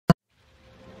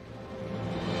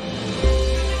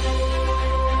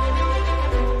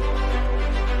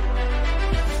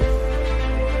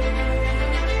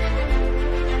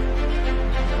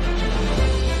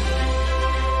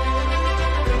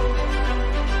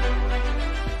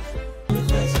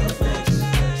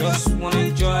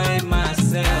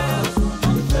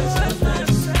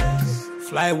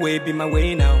my way, be my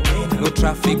way now. No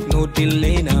traffic, no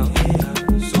delay now.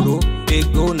 Solo, they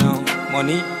go now.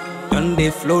 Money, done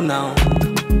they flow now.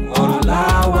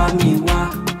 Ola wa mi wa,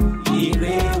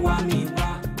 ire wa mi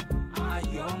wa.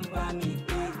 Ayom ba mi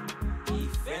pe,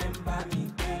 ifem ba mi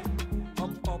pe.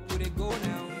 Up, up, we they go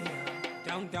now.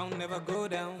 Down, down, never go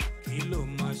down. Kilo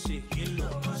mashi, kilo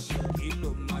mashi,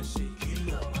 kilo mashi,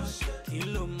 kilo mashi,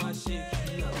 kilo mashi,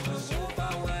 kilo mashi.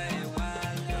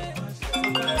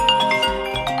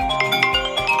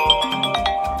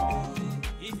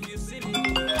 If you see me,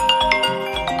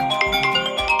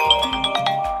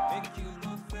 make you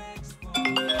no vex for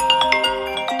me.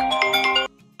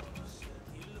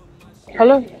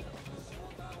 Hello.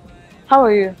 How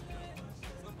are you?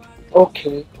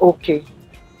 Okay, okay.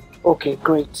 Okay,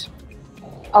 great.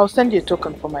 I'll send you a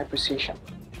token for my appreciation.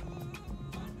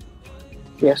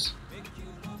 Yes.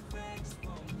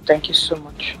 Thank you so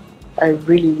much. I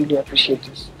really, really appreciate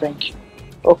this. Thank you.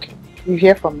 Okay. You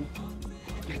hear from me.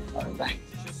 All right, bye.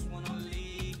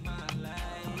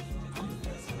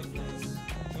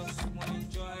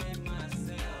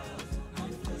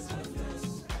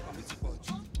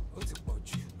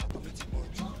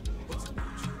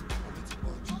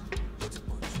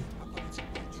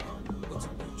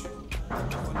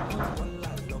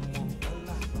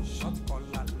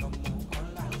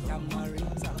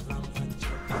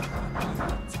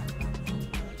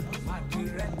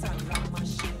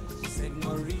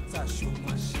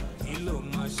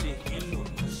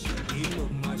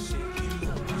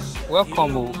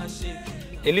 Welcome,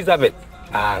 Elizabeth.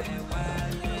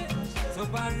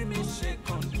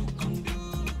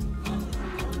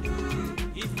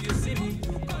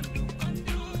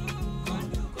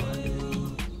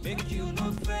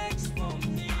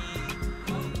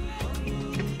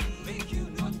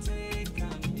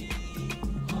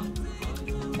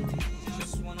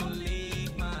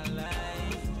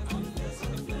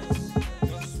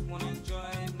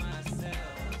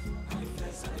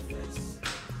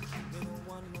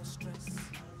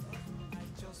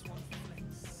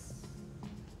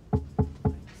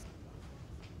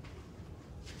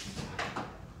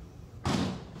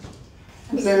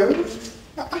 Hello.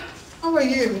 How are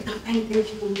you? I'm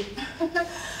beautiful.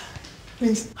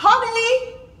 Please.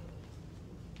 Honey!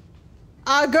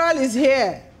 Our girl is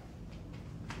here.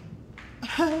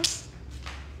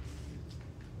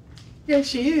 Yes,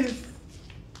 she is.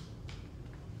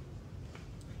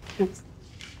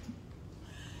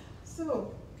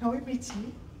 So, can we meet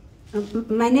you?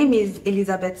 My name is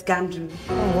Elizabeth Gandru.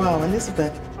 Oh, wow,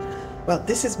 Elizabeth. Well,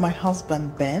 this is my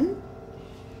husband, Ben,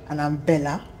 and I'm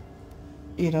Bella.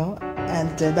 You know,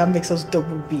 and that makes us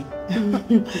double B.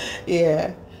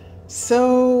 Yeah.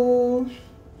 So,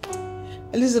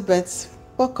 Elizabeth,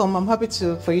 welcome. I'm happy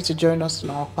for you to join us in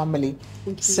our family.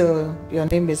 So, your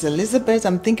name is Elizabeth.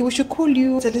 I'm thinking we should call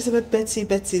you Elizabeth, Betty.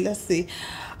 Let's see.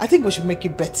 I think we should make you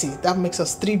Betty. That makes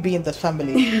us 3B in the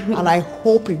family. And I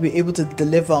hope you'll be able to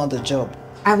deliver on the job.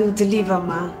 I will deliver,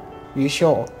 ma. You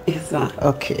sure? Yes, ma.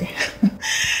 Okay.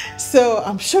 So,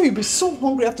 I'm sure you'll be so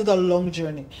hungry after that long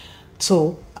journey.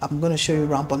 So, I'm going to show you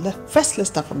around, but first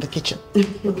let's start from the kitchen.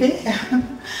 Okay?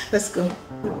 Let's go.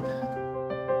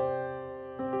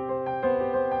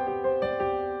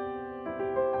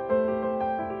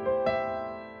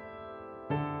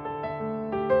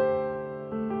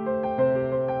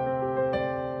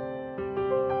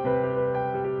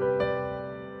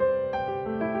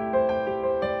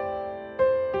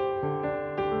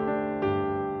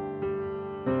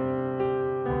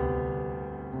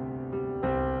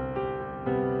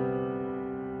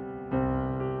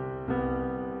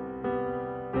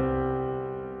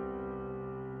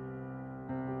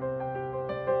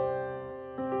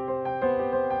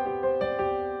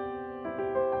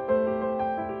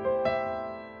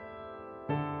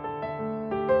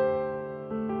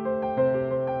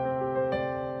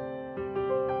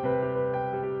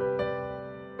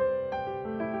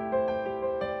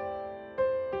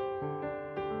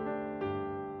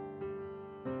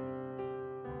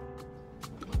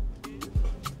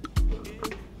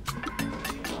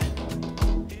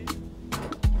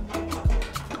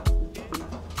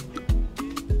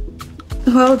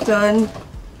 Well done.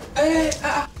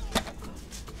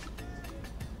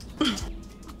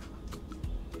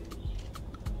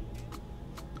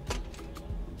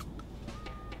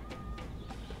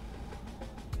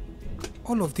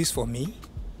 All of this for me?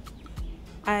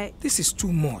 This is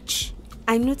too much.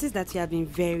 I noticed that you have been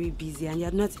very busy and you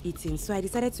have not eaten, so I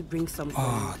decided to bring something.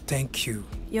 Oh, thank you.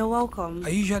 You're welcome. I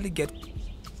usually get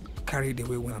carried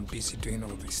away when I'm busy doing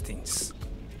all these things.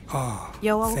 Oh,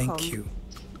 you're welcome. Thank you.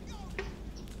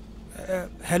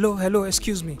 Hello,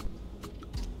 excuse me.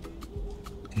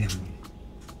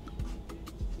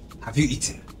 Have you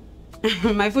eaten?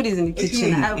 My food is in the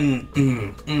kitchen.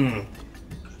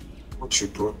 What you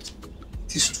brought?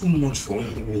 It is too much for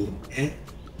me, eh?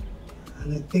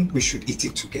 And I think we should eat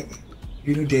it together.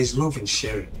 You know, there is love in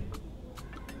sharing.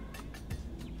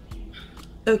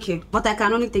 Okay, but I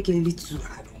can only take a little.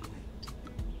 I don't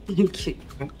mind. Okay.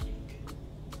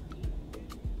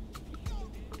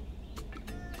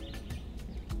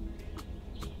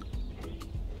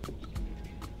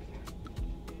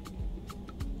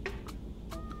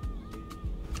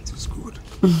 It is good.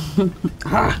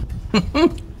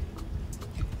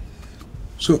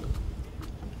 So,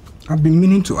 I've been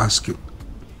meaning to ask you.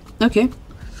 Okay.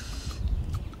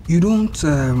 You don't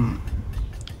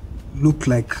look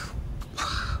like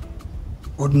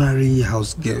ordinary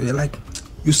house girl. You're like,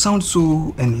 you sound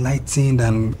so enlightened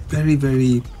and very,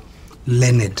 very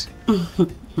learned.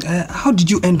 How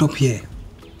did you end up here?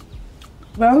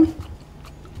 Well,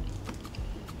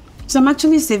 so I'm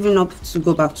actually saving up to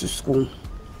go back to school.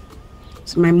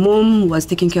 So my mom was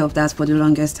taking care of that for the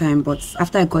longest time, but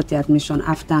after I got the admission,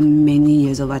 after many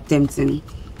years of attempting,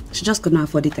 she just couldn't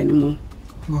afford it anymore.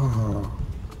 Oh.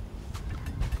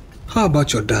 How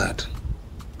about your dad?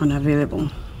 Unavailable.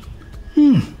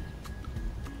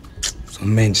 So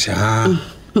men, How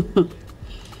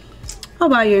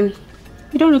about you?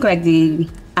 You don't look like the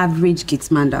average kids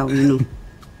man that we know.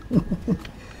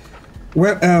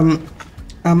 Well,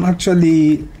 I'm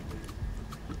actually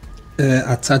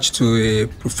attached to a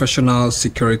professional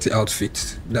security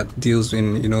outfit that deals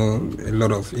in, you know, a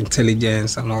lot of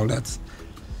intelligence and all that.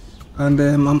 And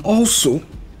I'm also,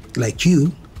 like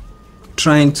you,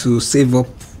 trying to save up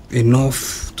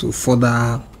enough to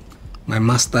further my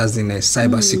master's in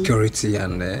cyber security,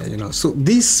 and you know, so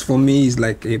this for me is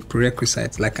like a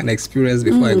prerequisite, like an experience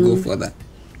before I go further.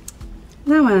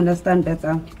 Now I understand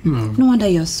better. No wonder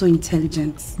you're so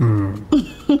intelligent.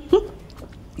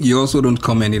 You also don't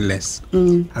come any less.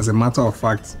 As a matter of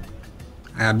fact,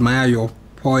 I admire your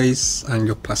poise and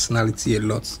your personality a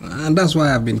lot, and that's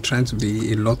why I've been trying to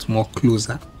be a lot more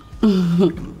closer.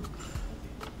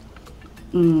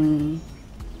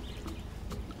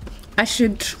 I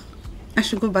should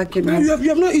go back in. You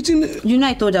have not eaten. You know,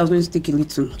 I told you I was going to take a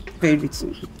little, very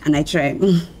little, and I tried.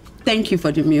 Thank you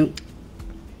for the meal.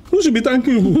 Who should be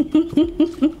thanking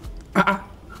you?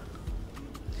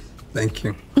 Thank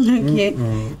you. Okay.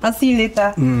 I'll see you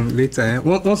later. Later. Eh?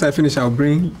 Once I finish, I'll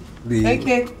bring the.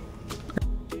 Okay.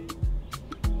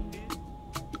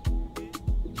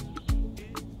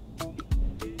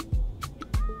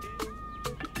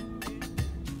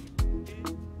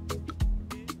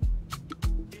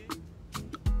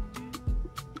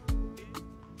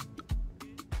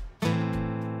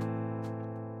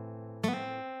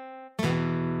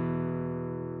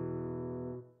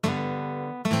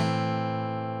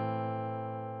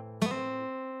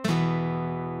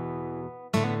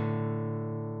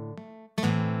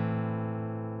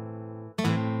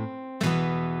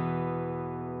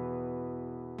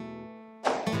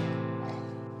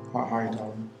 Hi,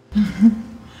 darling.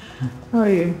 How are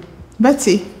you?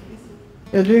 Betty,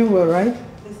 you're doing well, right?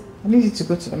 I need you to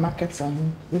go to the market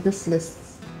and with this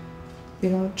list.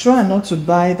 You know, try not to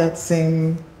buy that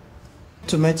same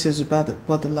tomatoes you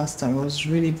bought the last time. It was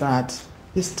really bad.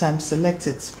 This time, select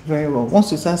it very well.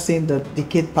 Once you start seeing the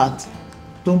decayed part,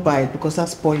 don't buy it because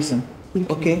that's poison.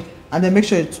 Okay? And then make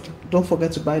sure you don't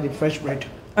forget to buy the fresh bread.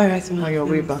 All right, ma. On your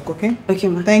way back, okay? Okay,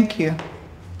 ma. Thank you.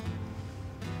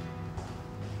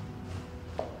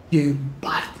 You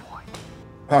bad boy.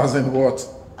 As in what?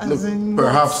 As Look, in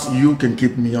perhaps you can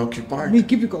keep me occupied. Me,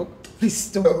 keep it go. Please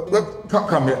don't.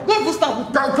 Come here. Go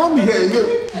stop. Come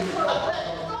here.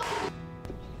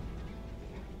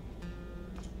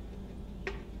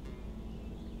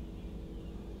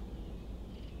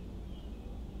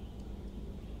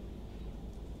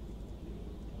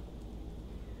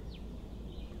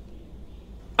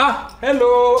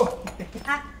 Hello.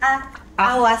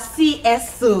 Our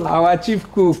CSO. Our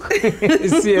chief cook.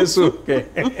 CSO.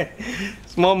 Okay.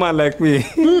 Small man like me.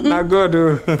 Now God.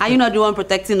 Are you not the one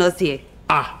protecting us here?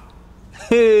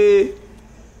 Hey.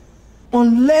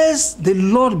 Unless the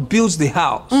Lord builds the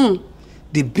house,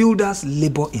 the builders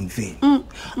labor in vain.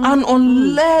 And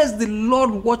unless the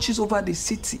Lord watches over the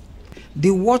city,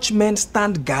 the watchmen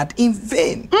stand guard in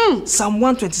vain. Psalm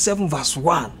 127 verse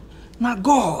 1. Now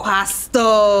God.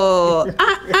 Pastor.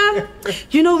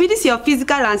 You know, with this your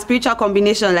physical and spiritual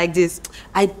combination like this,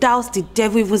 I doubt the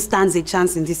devil even stands a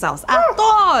chance in this house at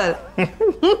all.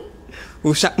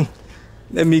 Usha,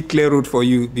 let me clear road for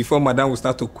you before Madam will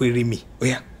start to query me. Oh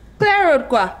yeah. Clear road,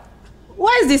 kwa.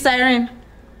 Where is the siren?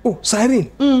 Oh, siren?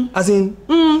 As in?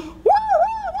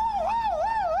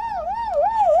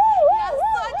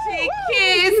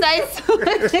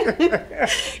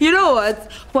 You know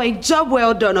what? For a job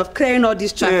well done of clearing all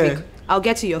this traffic, I'll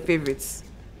get you your favorites.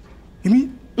 You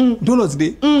mean donuts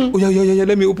day? Oh yeah.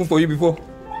 Let me open for you before.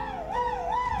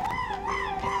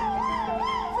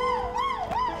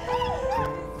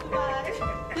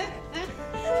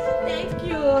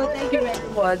 Thank you very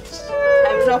much.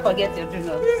 I will not forget your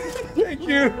donuts. Thank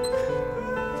you.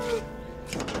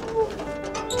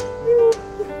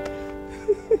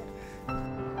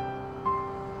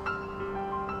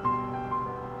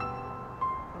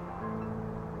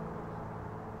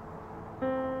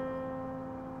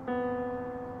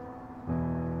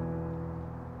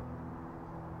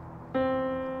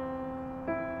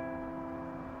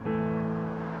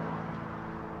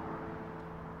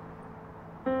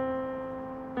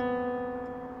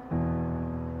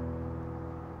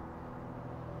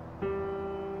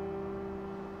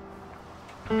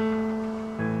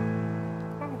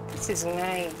 This is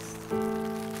nice.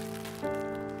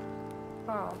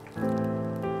 Wow.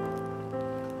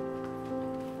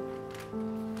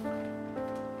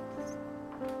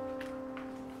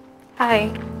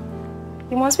 Hi.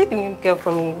 You must be the new girl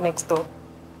from next door.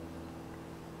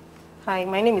 Hi,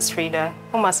 my name is Frida,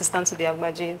 home assistant to the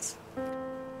Agbajis.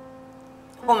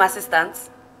 Home assistant?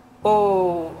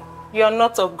 Oh, you are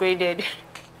not upgraded.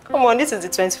 Come on, this is the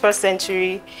 21st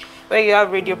century, where you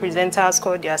have radio presenters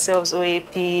call themselves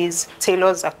OAPs,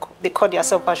 tailors, they call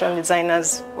themselves fashion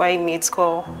designers, while maids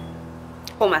call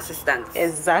home assistants.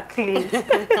 Exactly.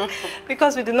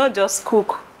 Because we do not just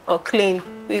cook or clean,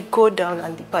 we go down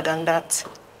and deeper than that.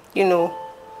 You know,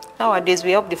 nowadays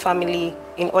we help the family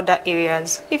in other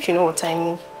areas, if you know what I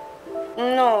mean.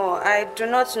 No, I do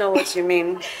not know what you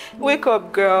mean. Wake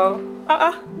up, girl.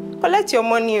 Collect your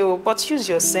money, but use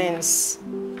your sense.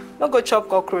 Don't go chop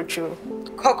cockroach.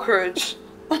 Cockroach?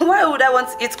 Why would I want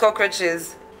to eat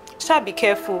cockroaches? Shall be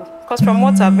careful, because from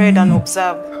what I've read and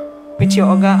observed with your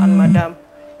Oga and Madam,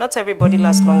 not everybody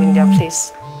lasts long in their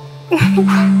place.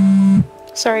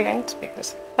 Sorry, I need to speak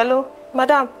this. Hello,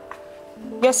 Madam?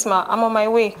 Yes, ma, I'm on my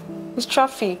way. It's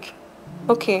traffic.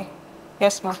 Okay.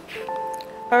 Yes, ma.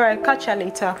 Alright, catch you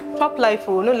later. Chop life,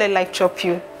 no let life chop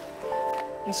you.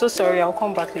 I'm so sorry, I'll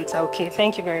come back later, okay?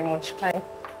 Thank you very much. Bye.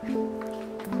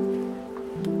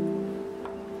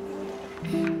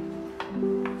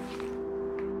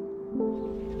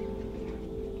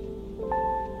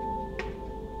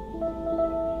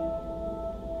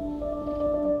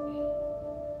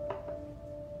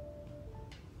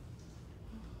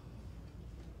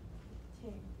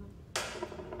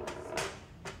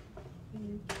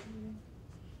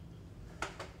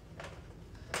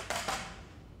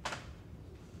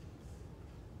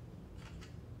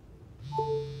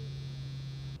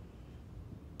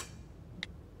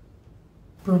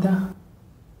 Brother,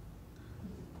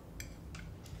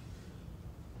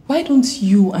 why don't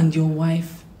you and your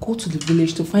wife go to the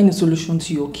village to find a solution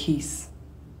to your case?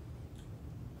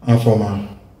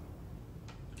 Afoma,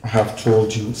 I have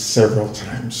told you several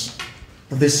times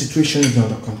that the situation is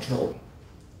under control.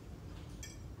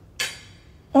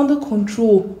 Under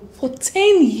control for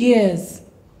 10 years.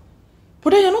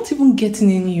 Brother, you're not even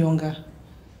getting any younger.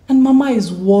 And Mama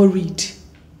is worried.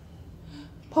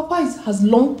 Papa has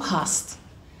long passed.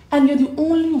 And you're the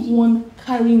only one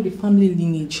carrying the family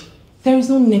lineage. There is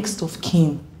no next of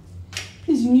kin.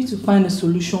 Please, you need to find a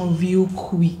solution real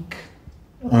quick.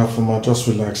 Afoma, just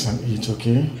relax and eat,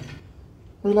 okay?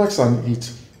 Relax and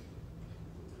eat.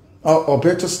 Or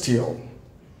better still,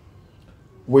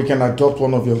 we can adopt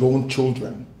one of your own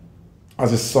children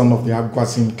as a son of the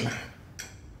Agwazin clan.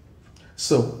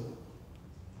 So,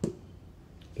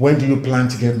 when do you plan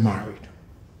to get married?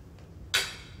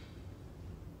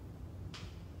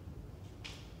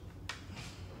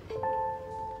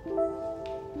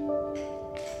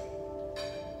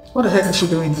 What the heck is she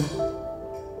doing?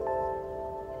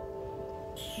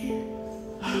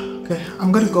 Okay,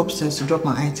 I'm gonna go upstairs to drop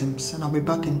my items and I'll be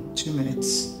back in 2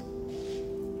 minutes.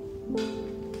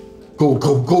 Go.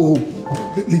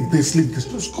 Leave this.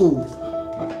 Just go.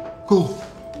 Go.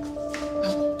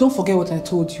 Don't forget what I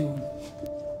told you.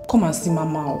 Come and see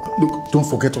Mama. Look, don't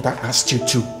forget what I asked you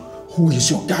to. Who is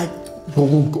your guy?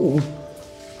 Go.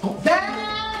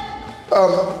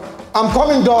 I'm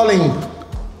coming, darling.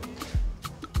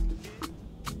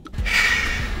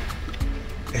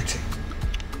 Betty,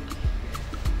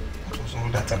 what was all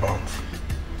that about?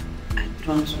 I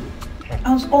don't know.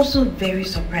 I was also very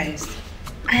surprised.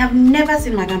 I have never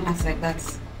seen Madam act like that.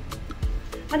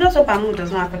 I don't hope her mood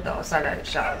does not affect our salary,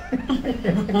 shall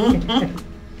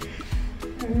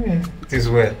It is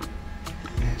well.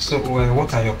 So,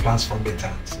 what are your plans for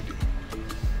later?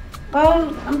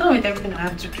 Well, I'm done with everything I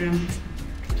have to do.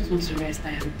 just want to rest.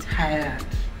 I am tired.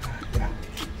 Yeah.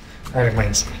 That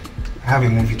reminds me. I have a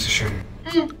movie to show you.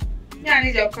 Yeah, I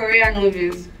need your Korean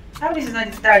movies. How this is not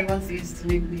the style you want to use to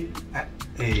make me?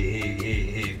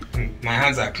 Hey. My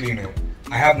hands are clean. Oh.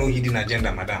 I have no hidden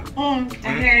agenda, madam.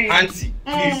 Okay. Auntie,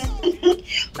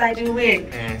 please. By the way,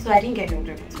 so I didn't get your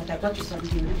drink, but I got you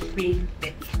something way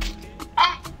better.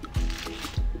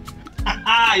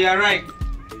 You're right.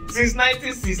 Since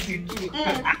 1962.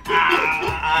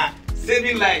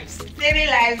 Saving lives. Saving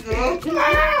lives, though.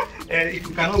 If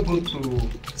you cannot go to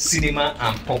cinema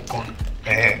and popcorn,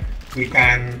 we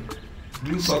can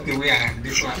do something away and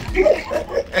this one.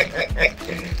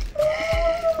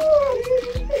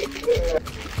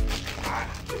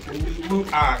 We'll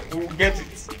get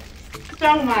it.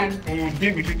 Strong man. We'll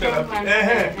deal with it.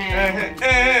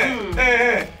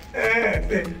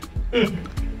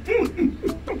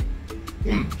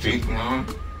 Take one.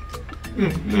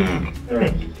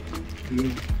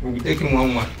 We'll be taking one.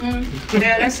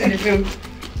 Yeah, let's see the film.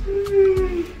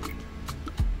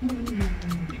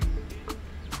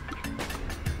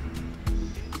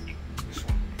 This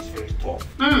one is very tough.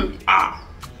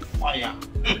 Fire.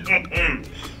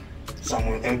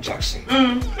 Samuel M. Jackson.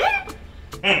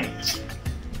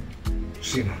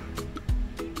 See now.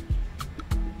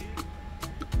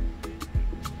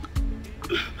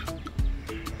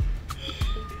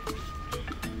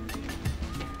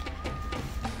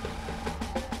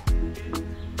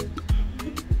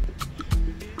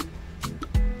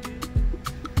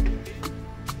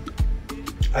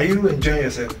 Are you enjoying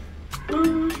yourself?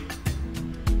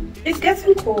 It's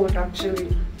getting cold, actually.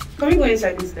 Can we go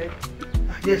inside instead?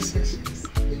 Yes.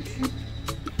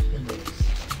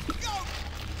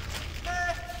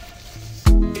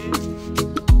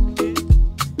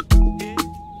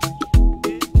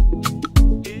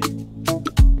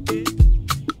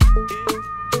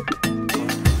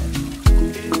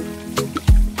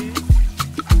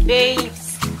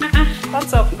 Babes,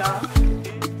 what's up now?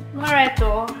 Alright,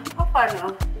 though. How far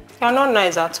now? You're not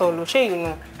nice at all, sure you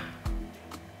know.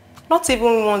 Not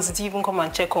even once did you even come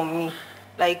and check on me.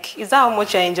 Like, is that how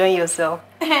much you're enjoying yourself?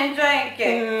 Enjoying it.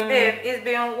 Babe, it's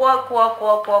been work like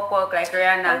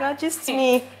Rihanna. You're just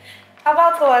me.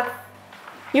 About what?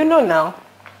 You know now.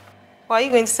 Why are you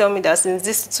going to tell me that since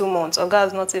this 2 months, Oga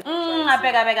has not even... I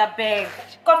beg.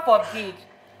 God forbid.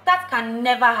 That can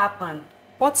never happen.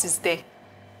 What is there?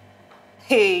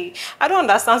 Hey, I don't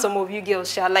understand some of you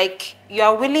girls, Sha. Like, you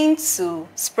are willing to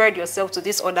spread yourself to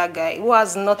this other guy who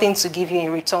has nothing to give you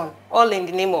in return, all in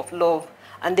the name of love.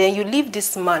 And then you leave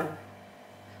this man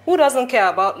who doesn't care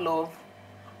about love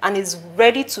and is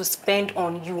ready to spend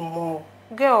on you more.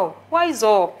 Girl, wise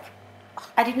up.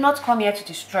 I did not come here to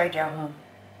destroy their home.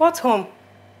 What home?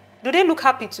 Do they look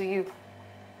happy to you?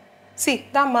 See,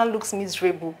 that man looks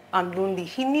miserable and lonely.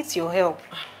 He needs your help.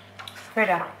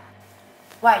 Freda,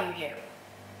 why are you here?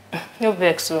 No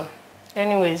vex, so.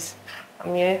 Anyways,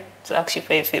 I'm here to ask you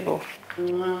for a favor.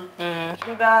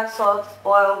 Sugar, salt,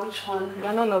 oil, which one?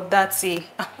 You're none of that, see.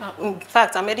 In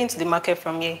fact, I'm heading to the market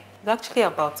from here. It's actually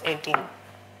about Eddie.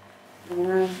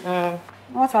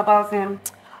 What about him?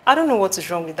 I don't know what is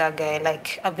wrong with that guy.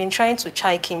 Like, I've been trying to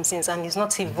chike him since and he's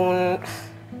not even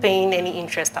paying any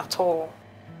interest at all.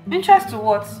 Interest to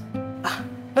what?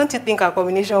 Don't you think our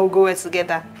combination will go well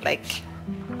together? Like,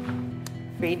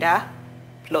 Frida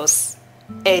plus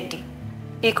Eddie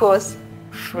equals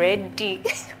Freddy.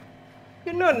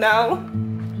 You know now.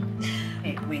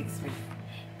 Hey, wait.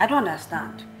 I don't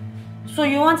understand. So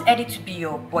you want Eddie to be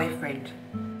your boyfriend?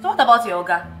 So what about your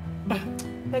Oga?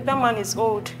 Like, that man is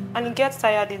old and he gets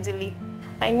tired easily.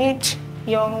 I need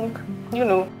young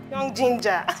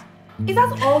ginger. Is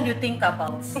that all you think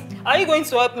about? Are you going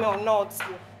to help me or not?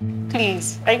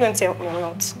 Please, are you going to help me or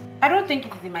not? I don't think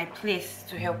it is in my place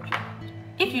to help you.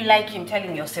 If you like him, tell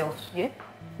him yourself. Yeah?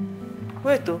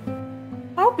 Wait though.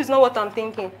 I hope it's not what I'm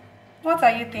thinking. What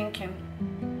are you thinking?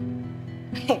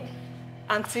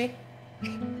 Auntie,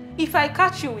 if I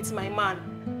catch you with my man,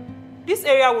 this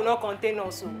area will not contain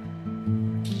us.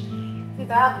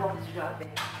 I have work to do out there.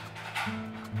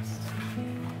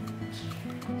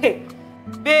 Hey,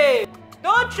 babe,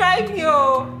 don't try me,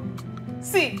 oh.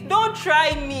 See, don't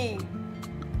try me.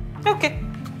 Okay.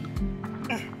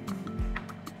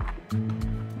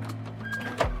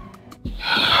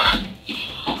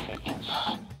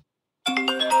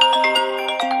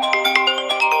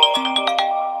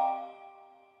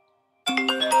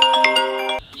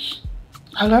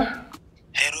 Hello?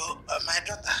 Hello, my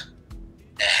daughter.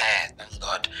 Thank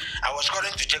God. I was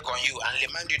calling to check on you and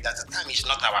remind you that the time is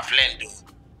not our friend, though.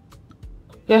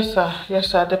 Yes,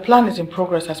 sir. The plan is in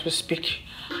progress as we speak.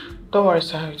 Don't worry,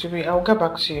 sir. I'll get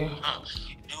back to you.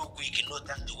 Do quick, no time.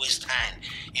 time to waste time.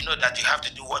 You know that you have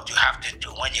to do what you have to do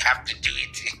when you have to do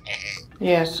it.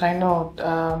 Yes, I know.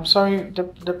 Sorry,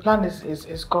 the plan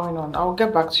is going on. I'll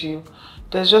get back to you.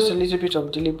 There's just a little bit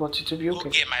of delay, but it will be okay.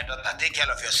 Okay, my daughter, take care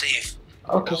of yourself.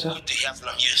 Okay, I'm sir. going to hear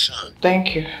from you soon.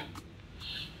 Thank you.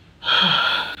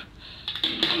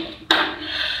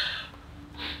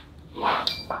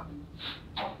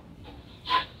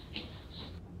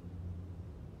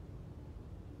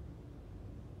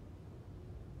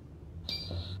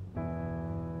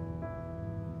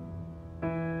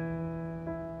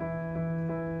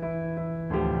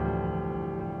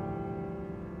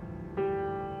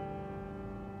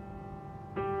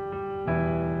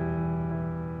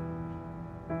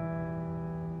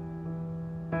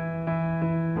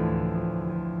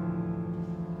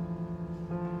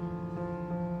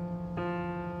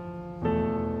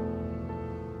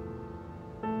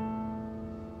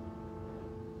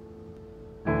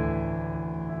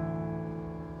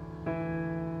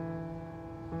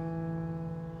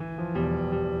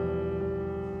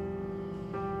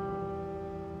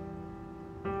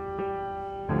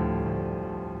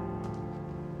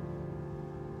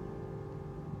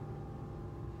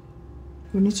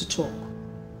 We need to talk.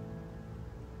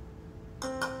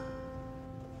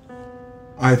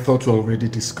 I thought we already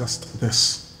discussed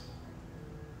this.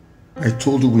 I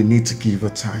told you we need to give her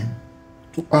time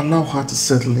to allow her to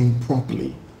settle in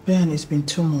properly. Ben, it's been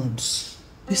 2 months.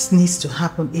 This needs to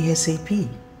happen ASAP.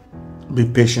 Be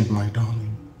patient, my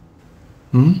darling.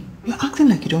 You're acting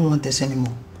like you don't want this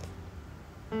anymore.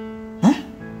 Huh?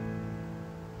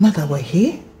 Now that we're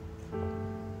here,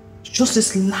 just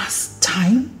this last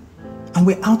time, and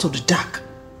we're out of the dark,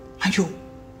 and you're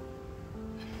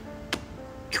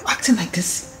acting like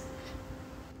this.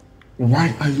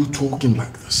 Why are you talking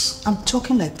like this? I'm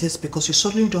talking like this because you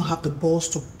suddenly don't have the balls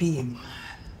to be a man.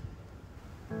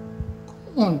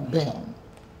 Come on, Ben.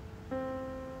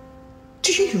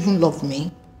 Do you even love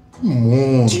me? Come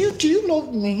on. Do you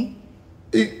love me?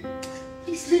 It's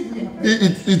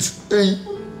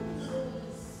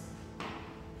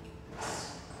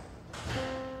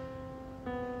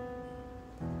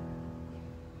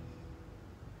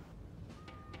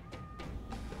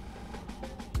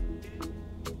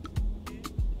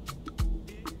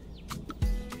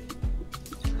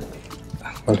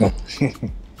Welcome.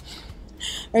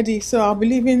 Eddie, so I'll be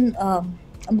leaving.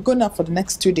 I'm going out for the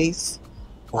next 2 days.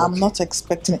 Okay. I'm not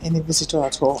expecting any visitor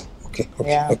at all. Okay.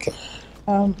 Yeah. Okay.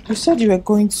 You said you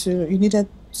needed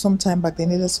some time back, they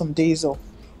needed some days off.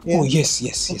 Yeah? Oh, yes.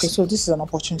 Okay, so this is an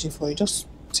opportunity for you. Just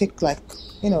take a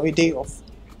day off.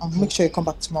 And make sure you come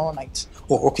back tomorrow night.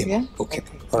 Oh, okay. Yeah? Okay.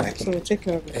 All right. So take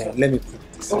care of yourself. Let me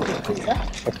put this. Okay, please. Yeah?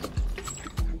 Okay.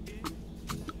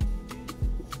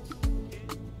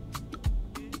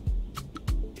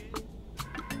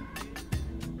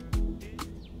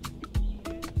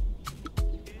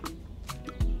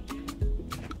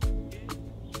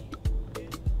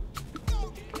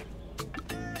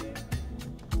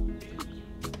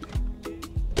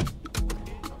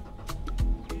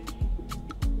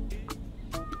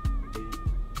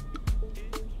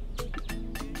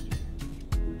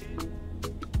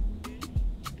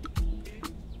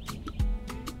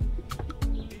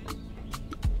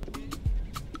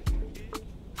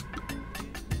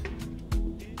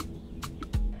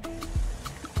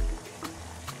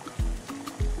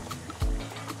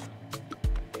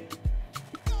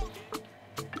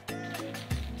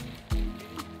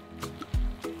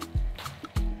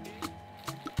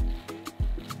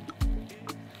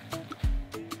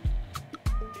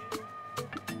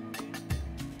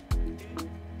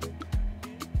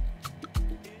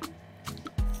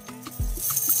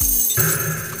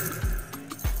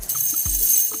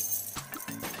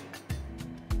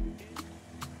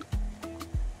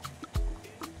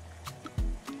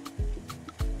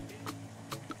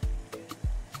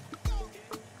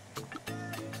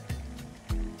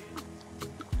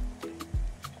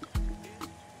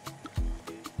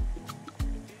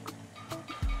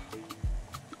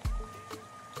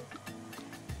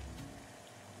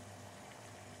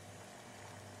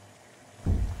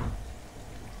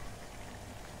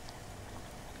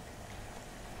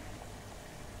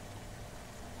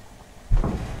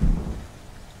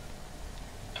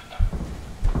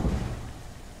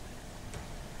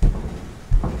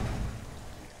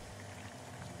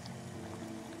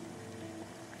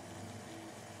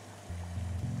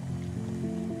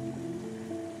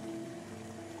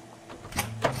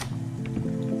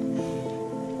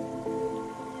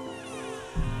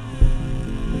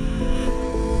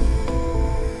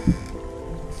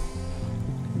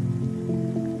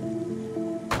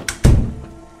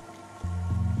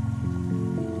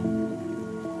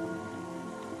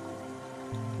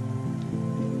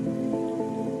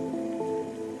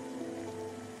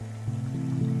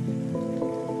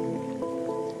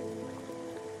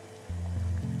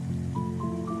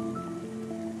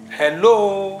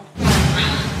 Hello?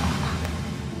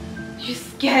 You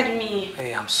scared me.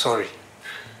 Hey, I'm sorry.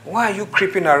 Why are you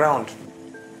creeping around?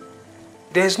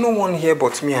 There's no one here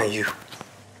but me and you.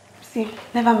 See,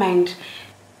 never mind.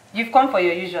 You've come for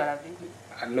your usual, have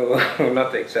you? No,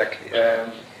 not exactly.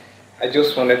 I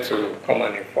just wanted to come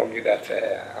and inform you that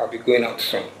I'll be going out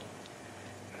soon.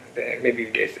 Maybe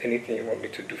if there's anything you want me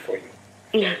to do for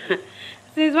you.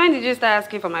 Since when did you start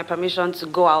asking for my permission to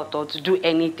go out or to do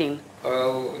anything?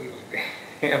 Well,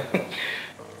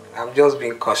 I'm just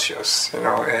being cautious,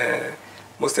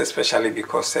 most especially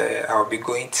because I'll be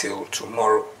going till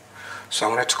tomorrow. So I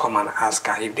wanted to come and ask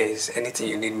her if there's anything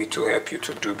you need me to help you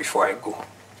to do before I go.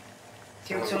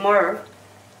 Till tomorrow?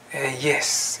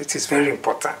 Yes, it is very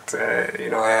important.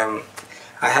 I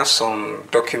have some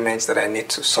documents that I need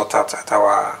to sort out at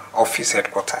our office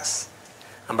headquarters.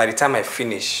 And by the time I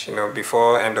finish,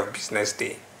 before end of business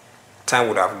day, time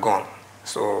would have gone.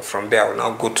 So from there, I will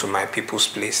now go to my people's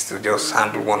place to just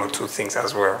handle one or two things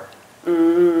as well.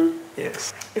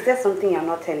 Yes. Is there something you're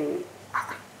not telling me?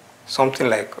 Something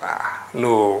like,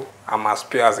 no, I'm as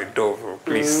pure as a dove,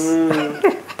 please.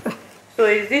 So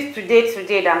is this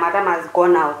today that Madam has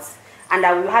gone out and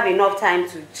that we have enough time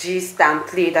to gist and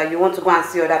play that you want to go and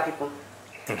see other people?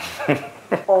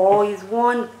 Or is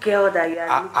one girl that you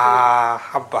are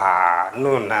looking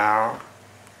no now.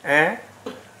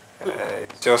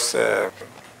 Just,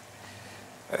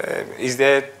 is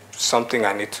there something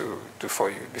I need to do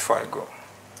for you before I go?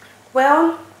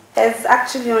 Well, there's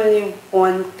actually only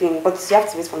one thing, but you have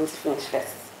to wait for me to finish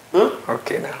first.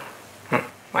 Okay now.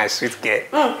 My sweet girl.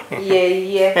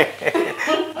 Yeah.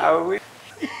 I will.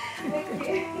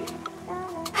 Okay.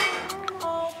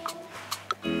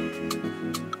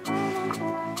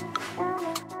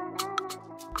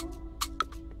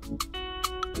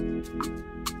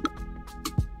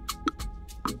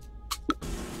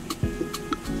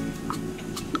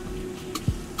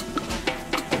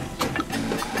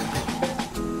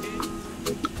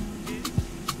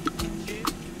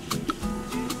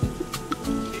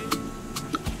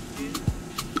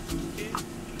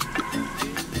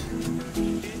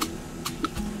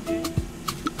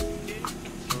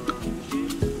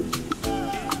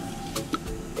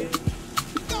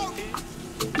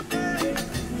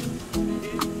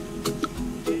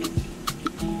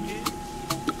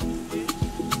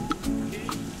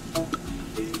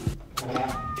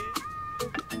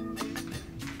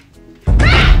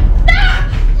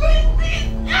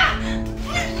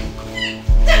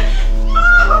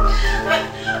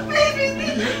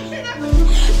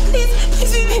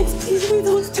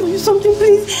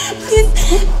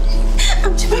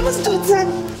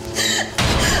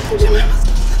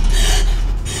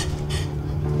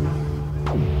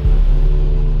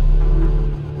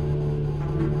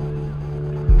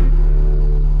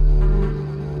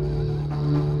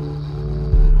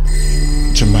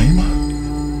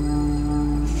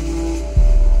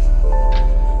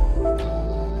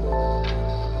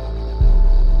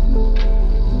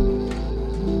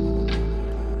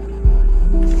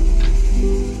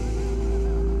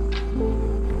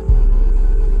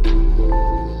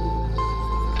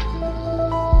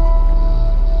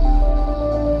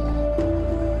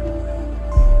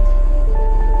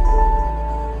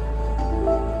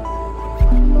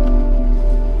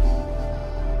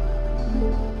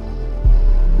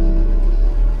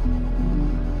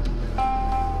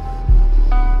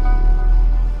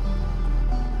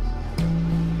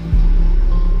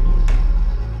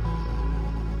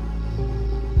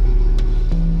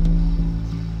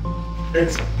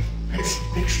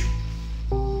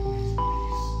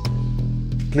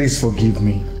 Please forgive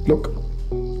me. Look,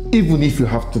 even if you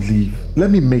have to leave, let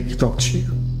me make it up to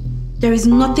you. There is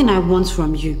nothing I want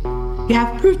from you. You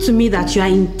have proved to me that you are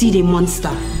indeed a monster.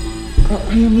 I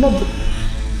am not.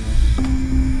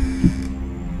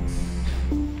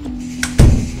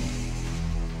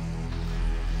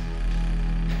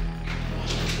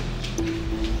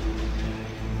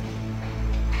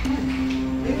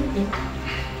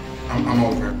 I'm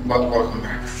over. But welcome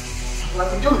back.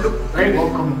 Well, you don't look very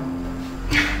welcome.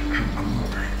 I'm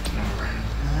over.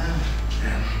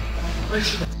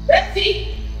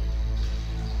 Betsy!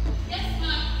 Yes,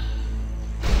 ma'am.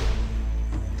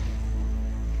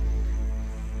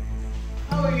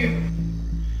 How are you?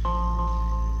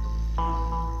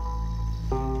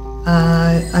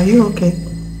 Are you okay?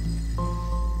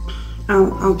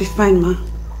 I'll be fine, ma.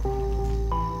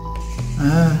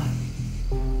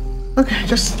 Okay,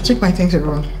 just take my things and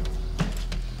run.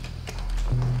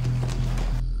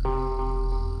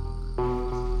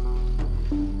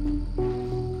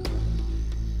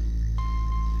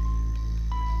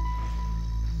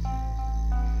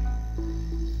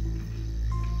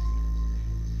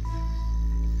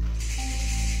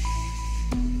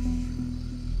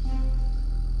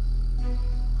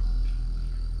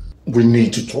 We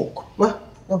need to talk. Well,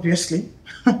 obviously.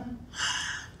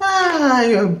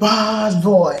 You're a bad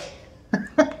boy.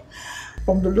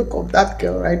 From the look of that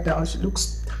girl right now, she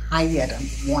looks tired and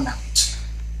worn out.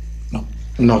 No,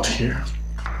 not here.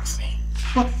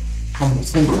 What?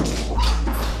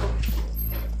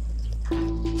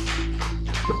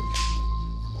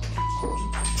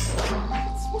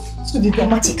 What's with the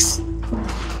dramatics?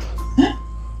 Huh?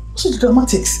 What's with the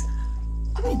dramatics?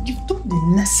 I mean, you've done the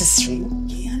necessary,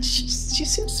 okay, and she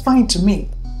seems fine to me.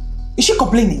 Is she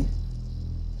complaining?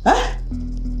 Huh?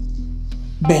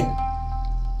 Ben,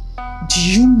 do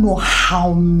you know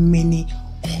how many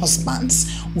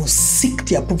husbands will seek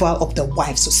the approval of their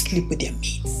wives to sleep with their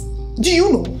maids? Do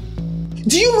you know?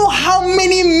 Do you know how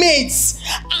many maids,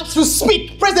 as we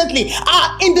speak presently,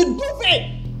 are in the duvet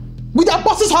with their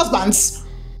bosses' husbands?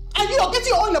 And you are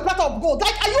getting all in a platter of gold.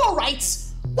 Like, are you alright?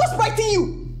 What's frightening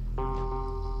you?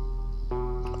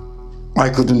 I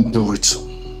couldn't do it.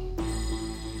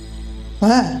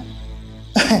 Ah.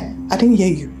 I didn't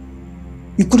hear you.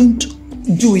 You couldn't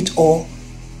do it, or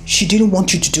she didn't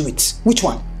want you to do it. Which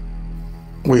one?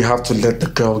 We have to let the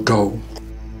girl go.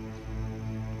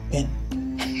 Ben.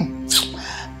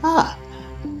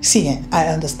 See, I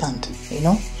understand, you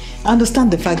know? I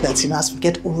understand the fact that, you know, as we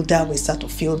get older, we start to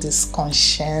feel this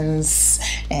conscience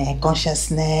and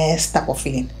consciousness type of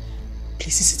feeling.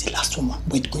 Please, this is the last one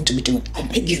we're going to be doing. I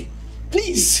beg you.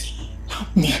 Please,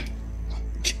 help me.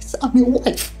 Please, I'm your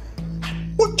wife. I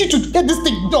want you to get this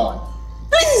thing done.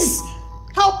 Please,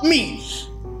 help me.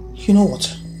 You know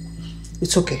what?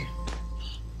 It's okay.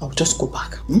 I'll just go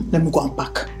back. Let me go and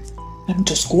pack. Let me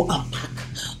just go and pack.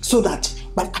 So that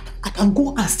I can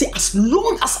go and stay as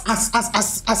long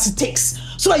as it takes.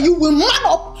 So that you will man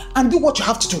up and do what you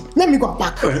have to do. Let me go and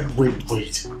pack.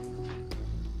 Wait.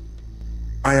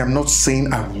 I am not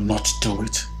saying I will not do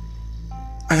it.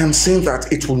 I am saying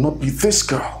that it will not be this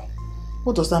girl.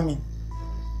 What does that mean?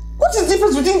 What is the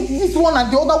difference between this one and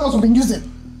the other ones we've been using?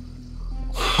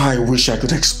 I wish I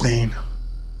could explain,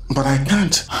 but I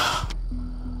can't.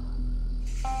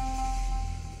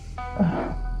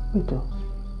 Wait though.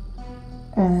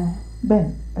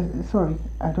 Ben, sorry,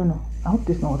 I don't know. I hope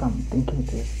this is not what I'm thinking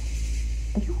it is.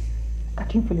 Are you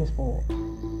catching feelings for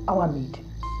our maid?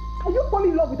 Are you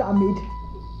falling in love with our maid?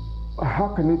 How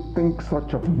can you think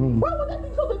such of me? Why would I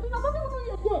think such of me? I don't even know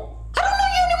you're here. I don't know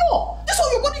you anymore. That's why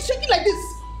your body is shaking like this.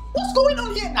 What's going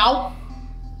on here now?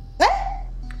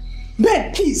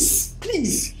 Ben, please.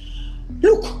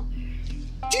 Look,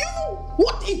 do you know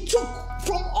what it took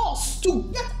from us to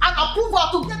get an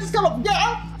approval to get this kind of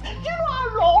girl? Do you know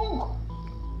how long?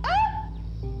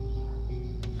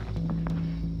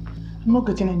 I'm not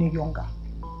getting any younger.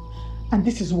 And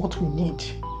this is what we need.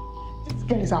 This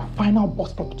girl is our final bus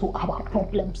stop to our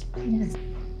problems. Please,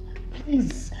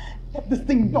 get this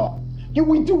thing done. You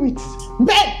will do it.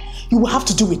 Ben, you will have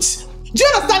to do it. Do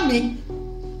you understand me?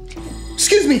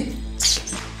 Excuse me.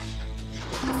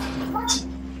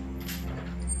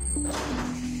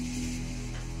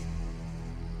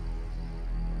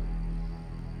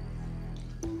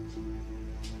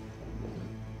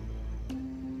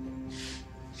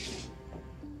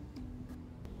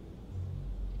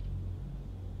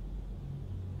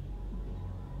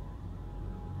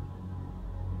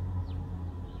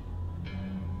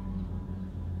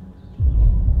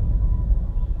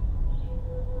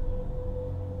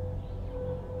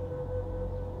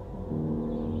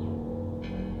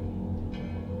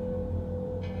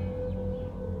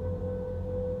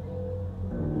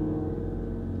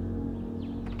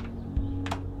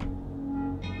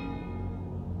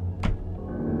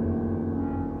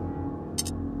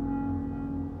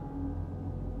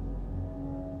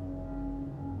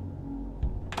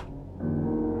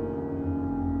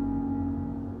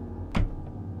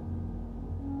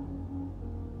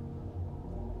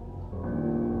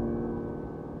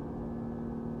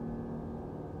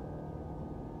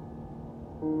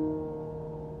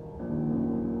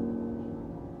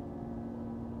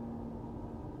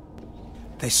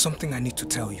 There's something I need to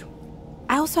tell you.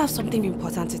 I also have something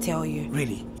important to tell you.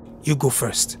 Really? You go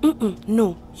first.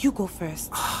 No, you go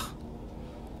first.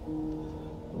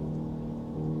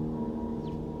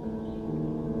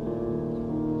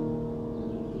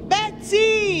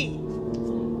 Betty!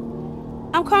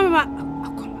 I'm coming back.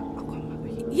 I'll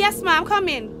come back. Yes, ma'am, I'm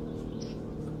coming.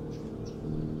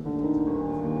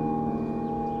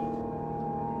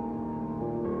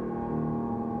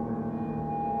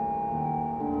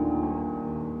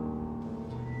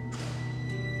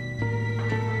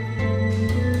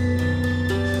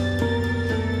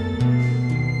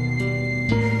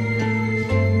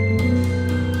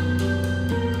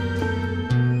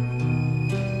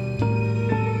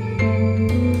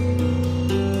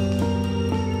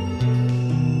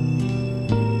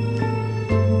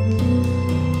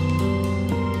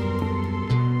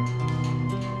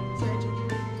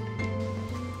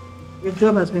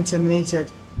 job has been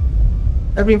terminated.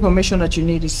 Every information that you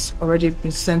need is already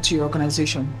been sent to your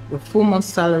organization. Your full month's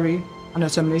salary and a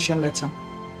termination letter.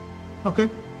 Okay?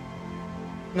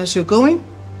 As you're going,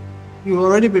 you've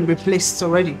already been replaced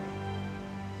already.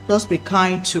 Just be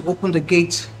kind to open the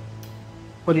gate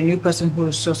for the new person who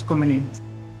is just coming in.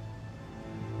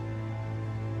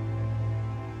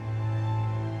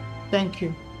 Thank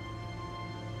you.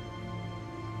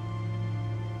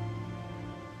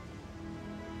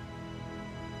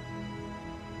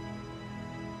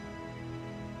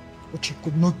 What you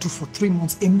could not do for 3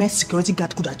 months, a mere security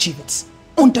guard could achieve it.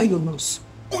 Under your nose.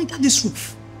 Under this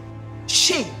roof.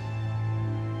 Shame.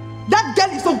 That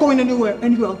girl is not going anywhere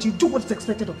until you do what is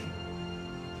expected of you.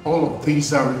 All of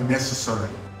these are unnecessary.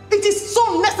 It is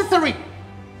so necessary.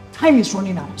 Time is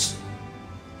running out.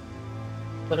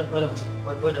 What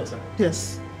does that?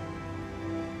 Yes.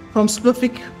 From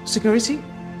Splofik Security?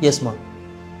 Yes, ma'am.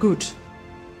 Good.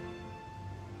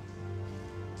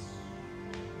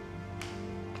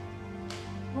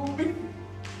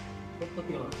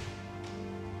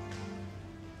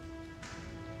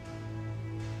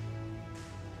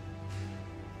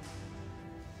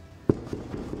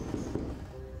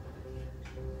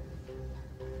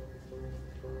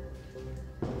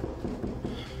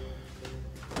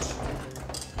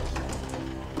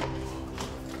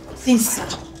 Please.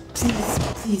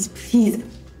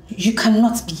 You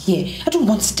cannot be here. I don't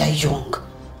want to die young.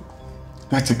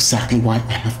 That's exactly why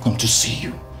I have come to see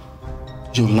you.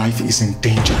 Your life is in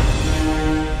danger.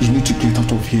 You need to get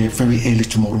out of here very early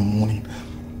tomorrow morning.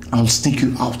 I'll sneak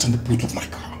you out in the boot of my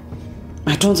car.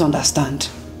 I don't understand.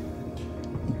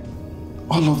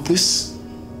 All of this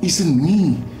isn't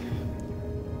me.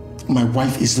 My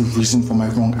wife is the reason for my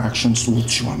wrong actions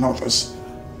towards you and others.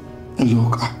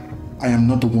 Look, I am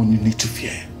not the one you need to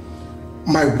fear.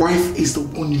 My wife is the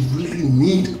one you really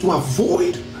need to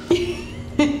avoid.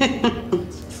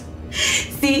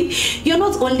 See, you're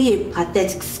not only a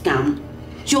pathetic scam,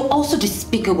 you're also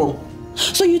despicable.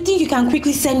 So you think you can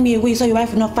quickly send me away so your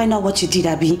wife will not find out what you did,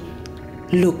 Abby?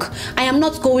 Look, I am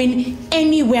not going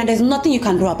anywhere and there's nothing you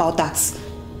can do about that.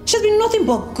 She's been nothing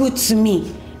but good to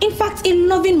me. In fact, a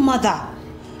loving mother.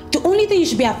 The only thing you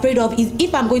should be afraid of is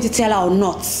if I'm going to tell her or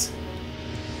not.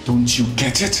 Don't you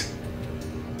get it?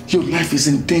 Your life is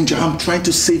in danger. I'm trying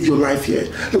to save your life here.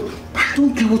 Look, I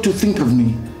don't care what you think of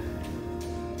me.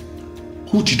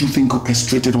 Who did you think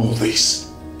orchestrated all this?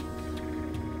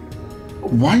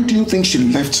 Why do you think she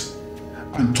left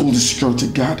and told the security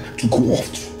guard to go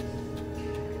off?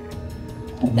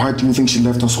 Why do you think she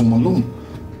left us home alone?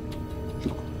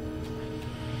 Look,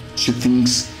 she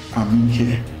thinks I'm in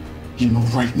here,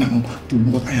 right now,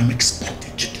 doing what I am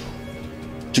expected to do.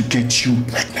 To get you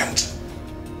pregnant.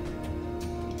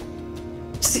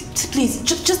 Please,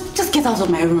 just get out of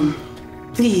my room.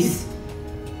 Please.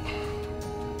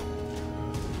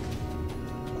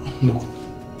 Look,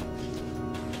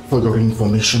 for your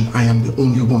information, I am the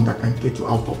only one that can get you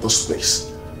out of this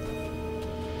place.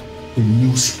 The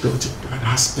new security guard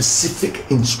has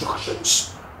specific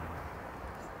instructions.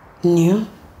 New?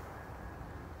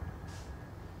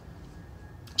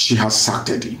 She has sacked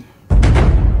Eddie.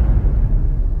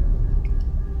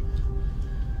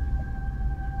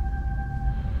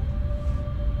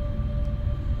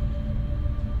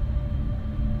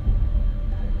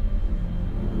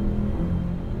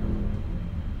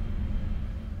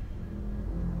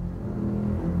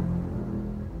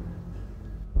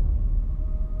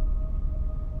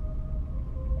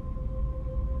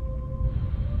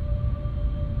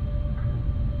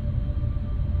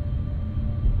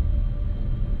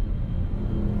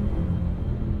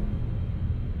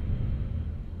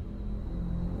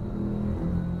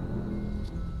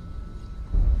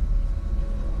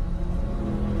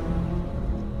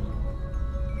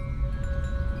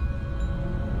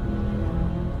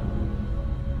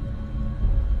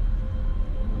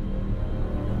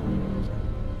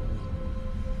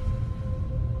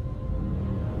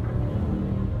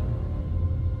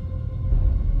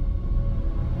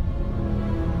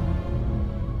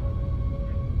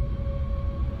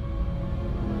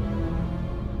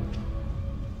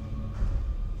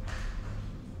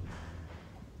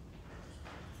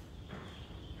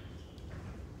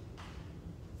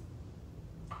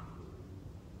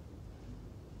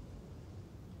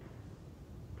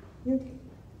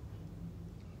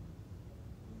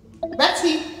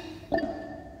 Betty!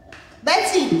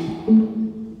 Betty!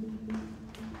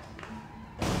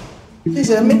 Please,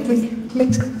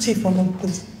 make tea for me,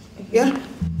 please. Yeah?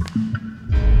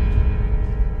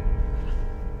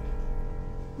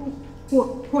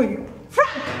 Who are you?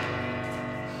 Frank!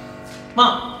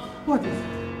 Mom! What is it?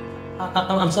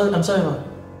 I'm sorry, Mom.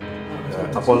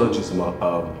 Apologies,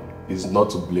 ma. He's not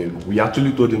to blame. We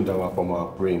actually told him that we're from our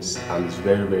prince and it's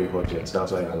very, very urgent.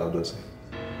 That's why he allowed us.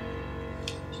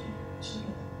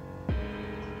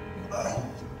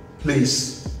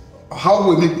 Please, how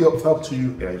will it be of help to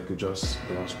you? Yeah, you could just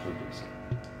glance through this.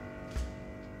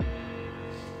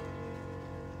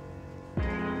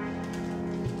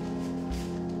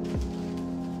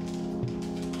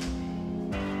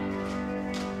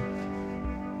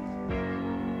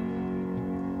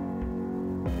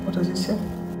 What does it say?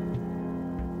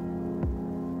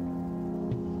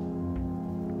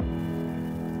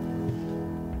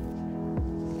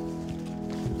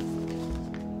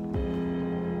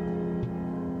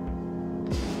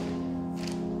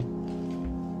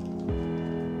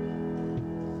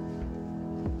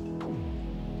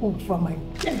 Oh, for my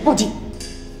dead body!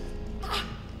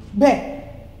 Ben,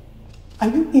 are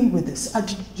you in with this?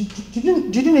 Did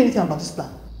you know anything about this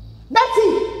plan?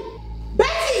 Betty!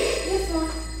 Betty! Yes, ma'am.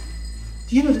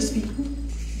 Do you know these people?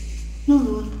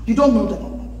 No. You don't know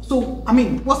them. So, I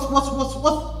mean, what's look,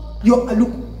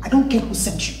 I don't care who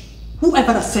sent you.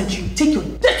 Whoever that sent you, take your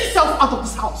dirty self out of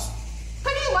this house.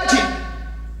 Can you imagine?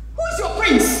 Who is your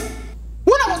prince?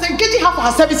 When I was engaging her for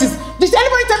her services, did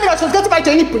anybody tell me that she was getting married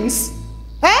to any prince?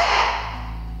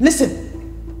 Listen,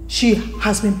 she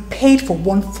has been paid for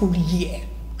 1 full year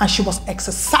and she must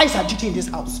exercise her duty in this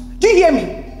house. Do you hear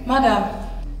me? Madam,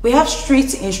 we have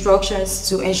strict instructions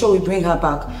to ensure we bring her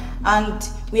back and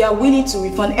we are willing to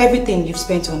refund everything you've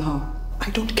spent on her.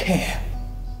 I don't care.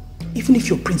 Even if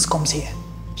your prince comes here,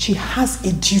 she has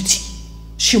a duty.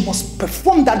 She must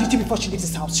perform that duty before she leaves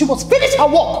this house. She must finish her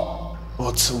work.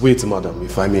 But wait, madam,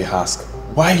 if I may ask,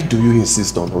 why do you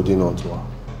insist on holding on to her?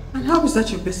 And how is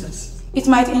that your business? It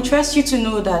might interest you to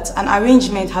know that an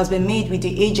arrangement has been made with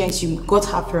the agent you got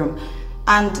her from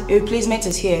and a replacement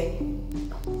is here.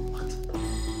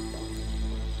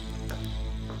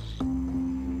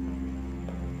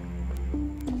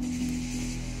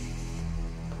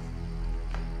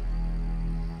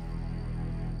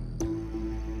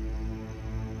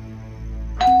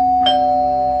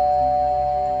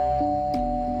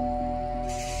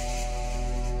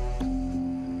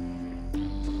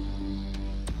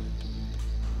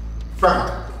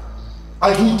 Frank,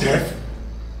 are you deaf?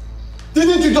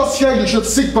 Didn't you just hear you should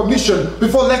seek permission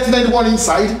before letting anyone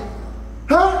inside?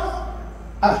 Huh?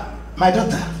 My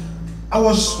daughter, I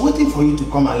was waiting for you to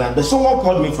come and land, but someone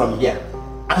called me from here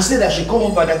and said I should come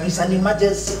over that it's an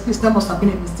emergency. Please, that must have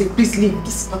been a mistake. Please leave.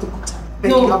 This is not a good time.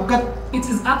 No, it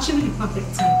is actually a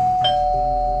perfect time.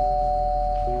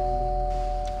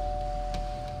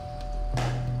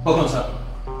 Welcome, sir.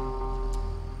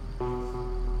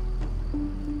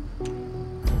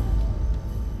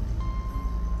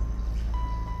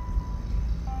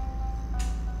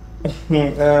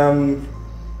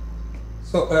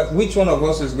 Which one of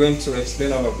us is going to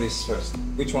explain all of this first?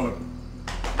 Which one of you?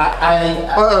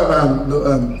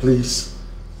 Please.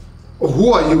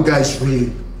 Who are you guys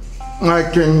really? I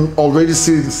can already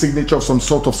see the signature of some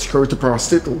sort of security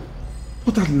parastatal.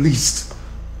 But at least,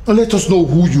 let us know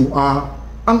who you are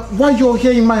and why you're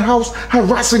here in my house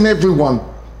harassing everyone.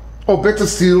 Or better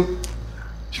still,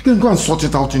 you can go and sort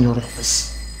it out in your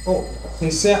office. Oh,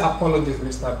 sincere apologies,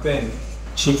 Mr. Ben,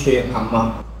 Chike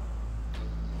Ama.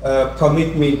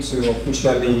 Permit me to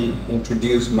officially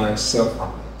introduce myself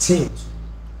and my team.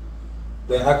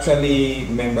 They're actually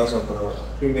members of the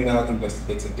Criminal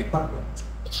Investigating Department.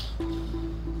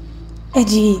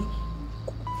 Eddie,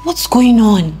 what's going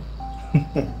on?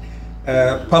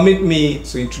 Permit me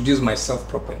to introduce myself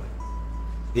properly.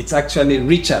 It's actually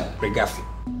Richard Regafi.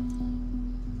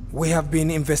 We have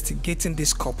been investigating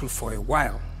this couple for a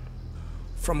while.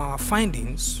 From our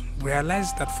findings, we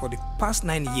realized that for the past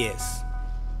 9 years,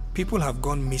 people have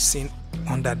gone missing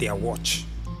under their watch.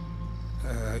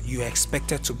 You are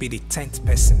expected to be the 10th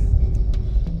person.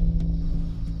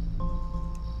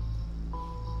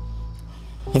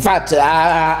 In fact,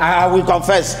 I will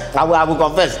confess. I will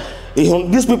confess.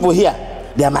 These people here,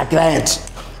 they are my clients.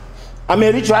 I'm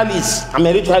a ritualist,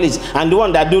 and the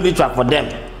one that do ritual for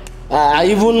them. I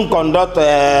even conduct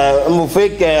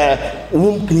fake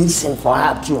womb cleansing for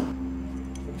her too.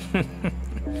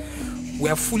 We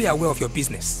are fully aware of your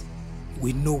business.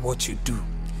 We know what you do.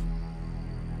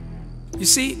 You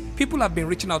see, people have been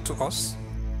reaching out to us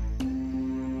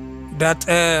that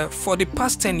for the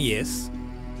past 10 years,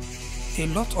 a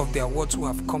lot of their wards who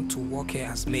have come to work here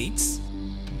as maids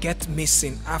get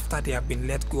missing after they have been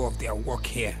let go of their work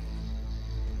here.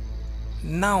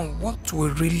 Now, what we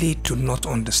really do not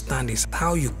understand is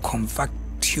how you convert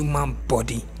human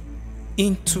body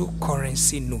into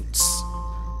currency notes.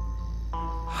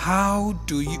 How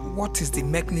do you, what is the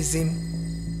mechanism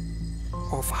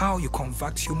of how you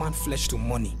convert human flesh to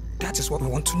money. That is what we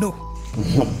want to know.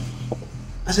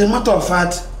 As a matter of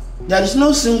fact, there is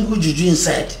no single juju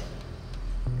inside.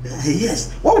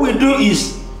 Yes. What we do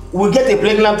is, we get a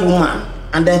pregnant woman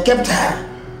and then kept her.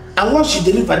 And once she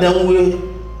delivers, then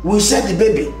we set the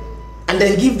baby and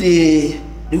then give the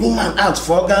woman out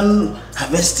for organ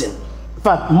harvesting. In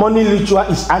fact, money ritual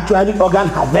is actually organ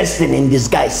harvesting in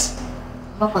disguise.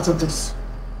 I'm not part of this.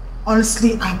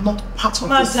 Honestly, I'm not part of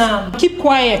this. Madam, keep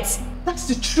quiet. That's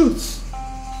the truth.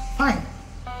 Fine.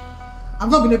 I've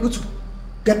not been able to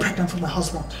get pregnant from my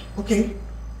husband, okay?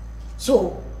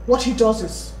 So, what he does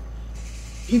is,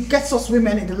 he gets us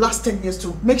women in the last 10 years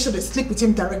to make sure they sleep with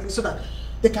him directly so that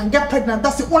they can get pregnant.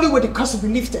 That's the only way the curse will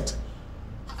be lifted.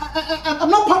 I'm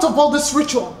not part of all this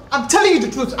ritual. I'm telling you the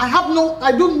truth. I have no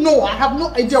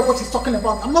idea what he's talking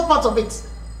about. I'm not part of it.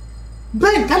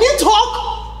 Ben, can you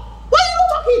talk? Why are you not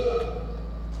talking?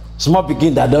 Small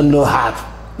pikin that don't know how.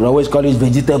 You always call it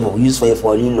vegetable, used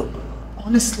for you know.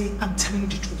 Honestly, I'm telling you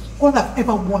the truth. All I've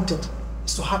ever wanted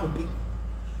is to have a baby.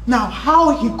 Now,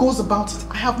 how he goes about it,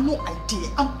 I have no idea.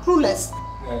 I'm clueless.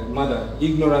 Mother,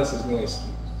 ignorance is no excuse.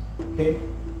 Okay?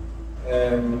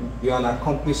 You are an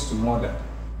accomplice to murder.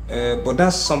 But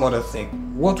that's some other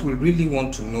thing. What we really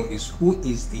want to know is who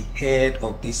is the head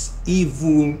of this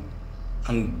evil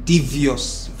and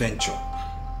devious venture.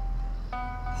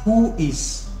 Who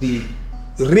is the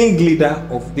ringleader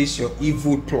of this your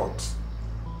evil plot?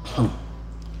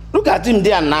 Look at him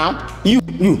there now. He's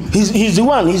the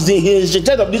one. He's the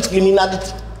head of this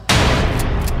criminality.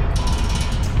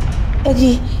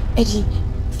 Eddie,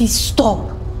 please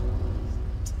stop.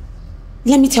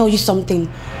 Let me tell you something.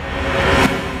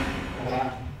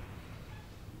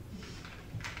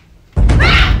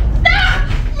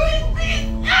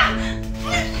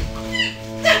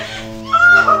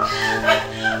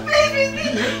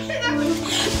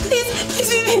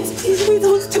 Please, wait, I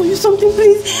want to tell you something,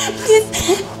 please.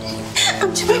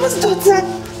 I'm Jemima's daughter.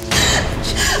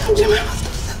 I'm Jemima's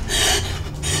daughter.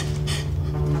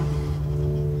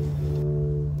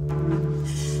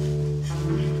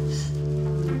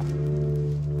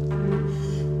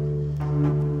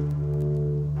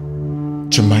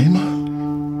 Jemima?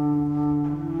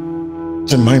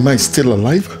 Jemima is still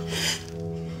alive?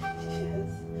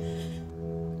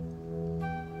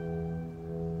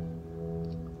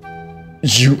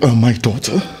 You are my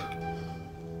daughter?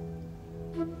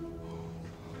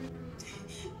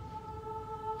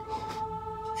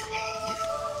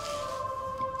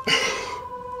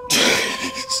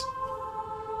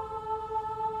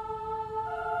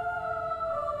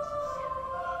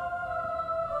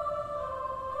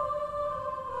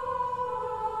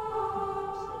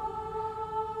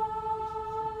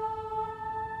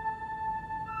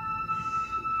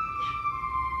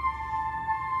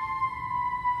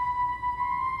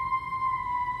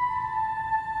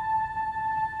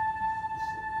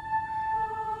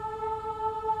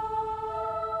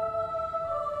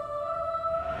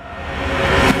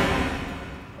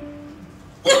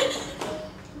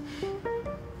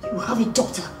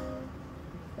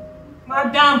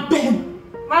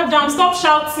 Madam, stop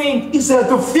shouting. It's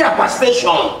a fear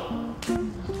station.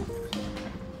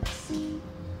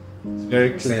 It's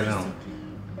very clear now.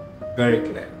 Very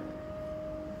clear.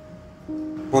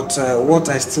 But what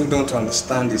I still don't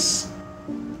understand is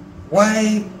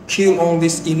why kill all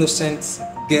these innocent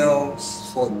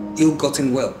girls for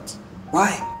ill-gotten wealth?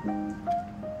 Why?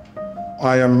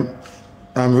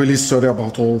 I'm really sorry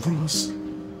about all this.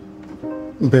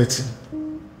 Betty,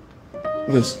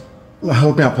 please,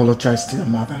 help me apologize to your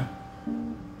mother.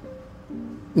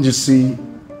 You see,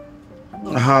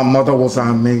 her mother was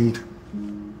our maid.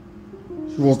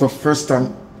 She was the first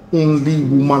and only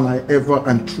woman I ever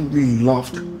and truly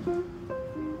loved.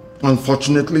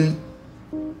 Unfortunately,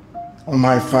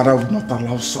 my father would not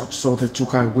allow such, so they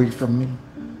took her away from me.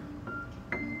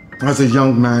 As a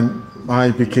young man,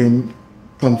 I became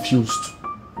confused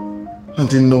and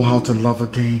didn't know how to love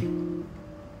again.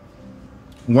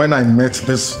 When I met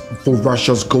this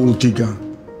voracious gold digger,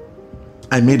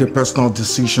 I made a personal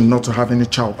decision not to have any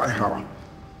child by her.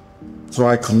 So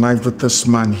I connived with this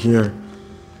man here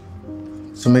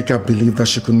to make her believe that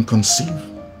she couldn't conceive.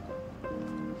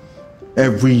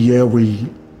 Every year we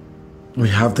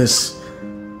have this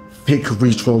fake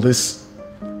ritual, this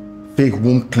fake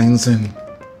womb cleansing.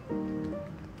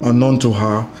 Unknown to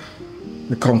her,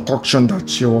 the concoction that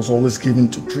she was always given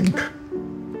to drink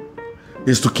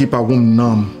is to keep her womb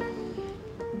numb.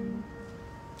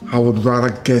 I would rather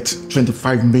get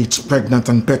 25 maids pregnant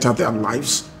and better their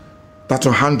lives than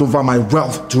to hand over my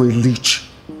wealth to a leech.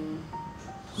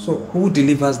 So who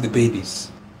delivers the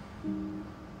babies?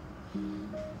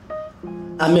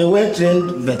 I'm a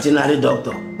well-trained veterinary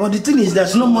doctor. But the thing is,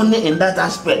 there's no money in that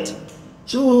aspect.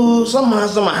 So somehow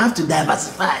I have to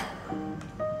diversify.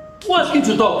 Who asked you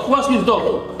to talk? Who asked you to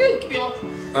talk?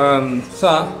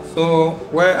 Sir, so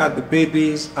where are the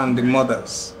babies and the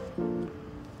mothers?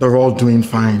 They're all doing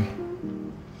fine.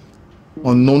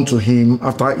 Unknown to him,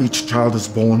 after each child is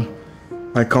born,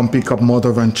 I come pick up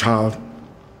mother and child.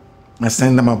 I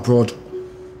send them abroad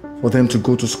for them to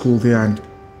go to school there and,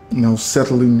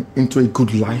 settle into a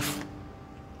good life.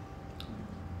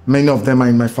 Many of them are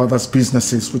in my father's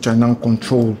businesses, which I now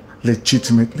control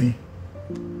legitimately.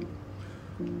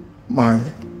 My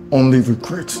only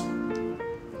regret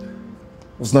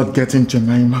was not getting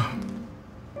Jemima.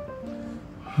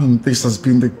 And this has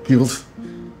been the guilt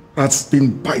that's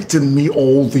been biting me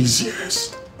all these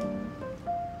years.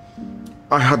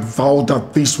 I had vowed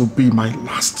that this would be my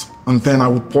last, and then I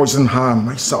would poison her and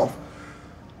myself,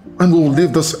 and will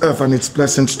leave this earth and its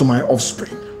blessings to my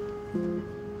offspring.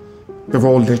 They're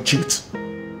all legit.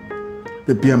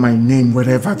 They bear my name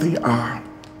wherever they are.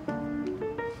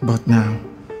 But now,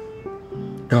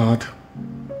 God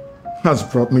has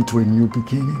brought me to a new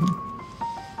beginning.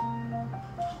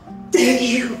 Dare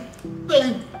you,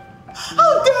 Ben?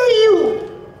 How dare you?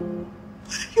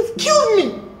 You've killed me.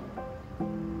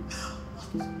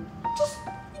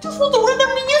 You just want to render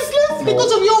me useless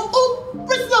because of your own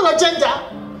personal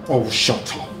agenda. Oh,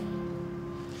 shut up.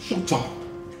 Shut up.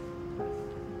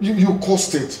 You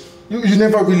caused it. You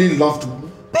never really loved me.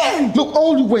 Ben! Look,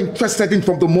 all you were interested in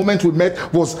from the moment we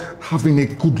met was having a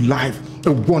good life,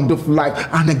 a wonderful life,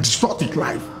 an exotic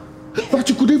life. That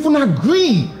you could even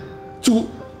agree to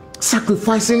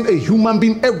sacrificing a human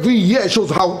being every year shows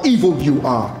how evil you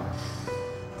are.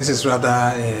 This is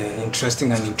rather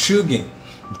interesting and intriguing.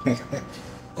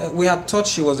 We had thought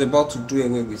she was about to do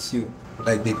away with you,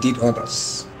 like they did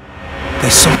others.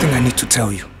 There's something I need to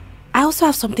tell you. I also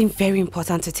have something very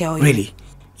important to tell you. Really?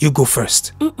 You go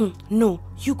first. No,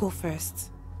 you go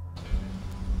first.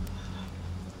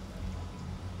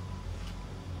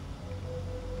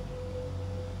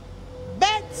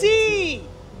 Betty!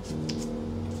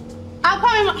 I'm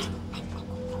coming, ma.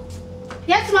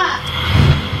 Yes, ma.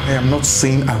 I am not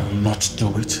saying I will not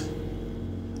do it.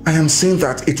 I am saying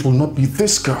that it will not be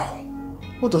this girl.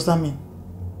 What does that mean?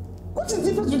 What's the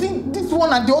difference between this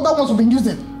one and the other ones we've been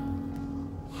using?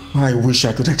 I wish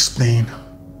I could explain,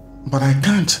 but I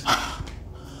can't.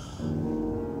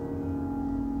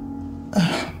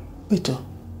 Wait,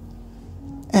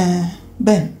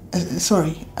 Ben,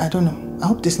 sorry, I don't know. I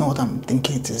hope this is not what I'm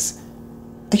thinking it is.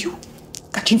 Are you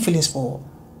catching feelings for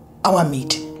our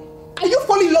maid? Are you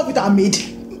falling in love with our maid?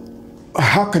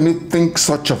 How can you think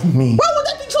such of me? Why would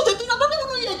I think such a thing? I don't even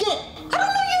know you again. I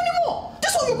don't know you anymore.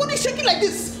 This one, your body is shaking like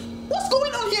this. What's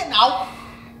going on here now?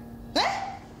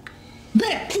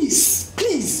 Ben, please.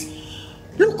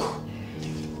 Look,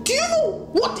 do you know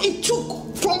what it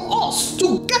took from us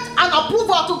to get an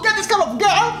approval to get this kind of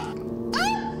girl?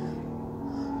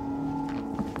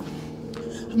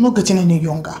 I'm not getting any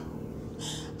younger.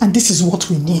 And this is what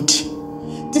we need.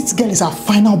 This girl is our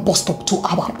final bus stop to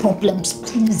our problems.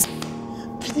 Please,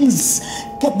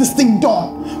 get this thing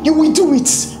done. You will do it.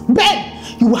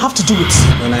 Ben, you will have to do it.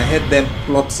 When I heard them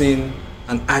plotting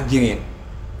and arguing,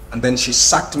 and then she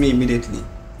sacked me immediately,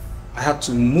 I had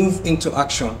to move into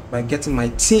action by getting my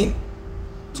team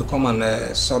to come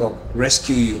and sort of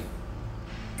rescue you.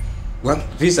 Well,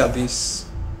 vis-a-vis,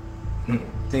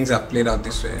 things have played out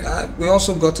this way. We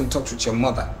also got in touch with your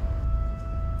mother.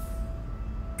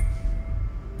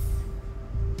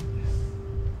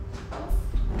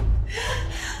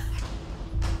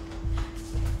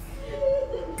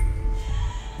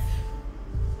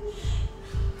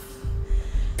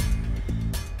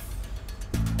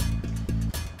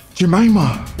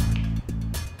 Jemima,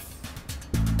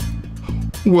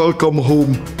 welcome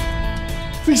home.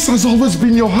 This has always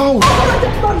been your house.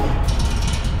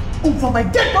 Over my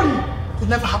dead body! It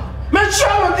never happened. Man,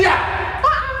 show dear!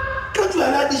 Can't you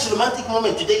allow this romantic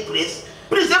moment to take place?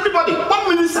 Please, everybody, 1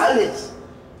 minute silence.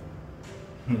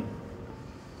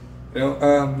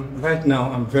 Right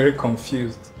now I'm very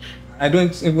confused. I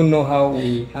don't even know how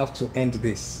we have to end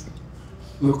this.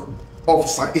 Look,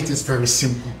 officer, it is very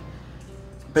simple.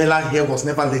 Bella here was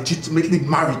never legitimately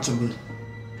married to me.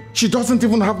 She doesn't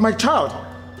even have my child.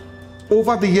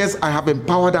 Over the years, I have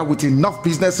empowered her with enough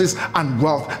businesses and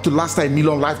wealth to last her a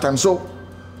million lifetimes. So,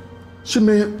 she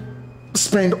may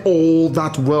spend all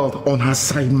that wealth on her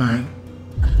side man.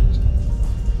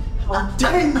 How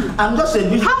dare you? I'm just a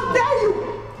business. How dare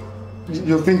you?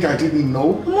 You think I didn't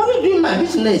know? I'm only doing my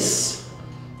business.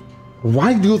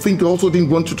 Why do you think you also didn't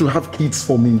want you to have kids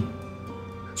for me?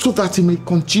 So that he may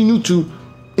continue to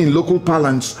in local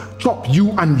parlance, chop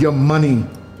you and your money.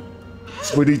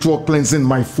 Spiritual cleansing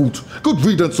my food. Good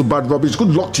riddance to bad rubbish. Good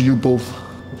luck to you both.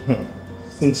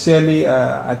 Sincerely,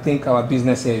 I think our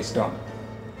business here is done.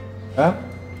 Huh?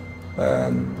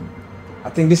 I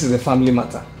think this is a family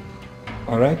matter.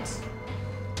 All right?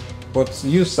 But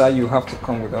you, sir, you have to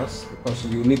come with us because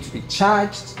you need to be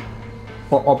charged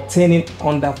for obtaining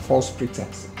under false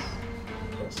pretenses.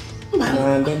 Yes.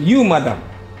 And you, madam,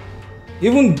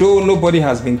 even though nobody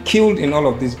has been killed in all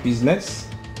of this business,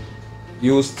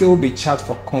 you will still be charged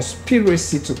for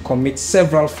conspiracy to commit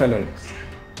several felonies.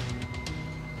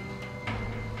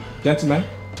 Gentlemen.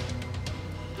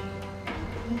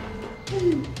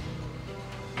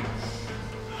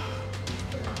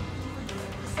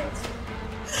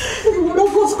 You will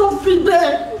not go scot-free,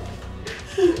 Ben.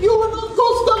 You will not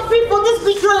go scot-free for this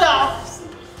betrayal.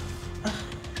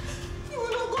 You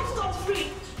will not go scot-free.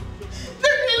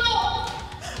 Leave me alone.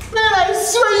 Ben, I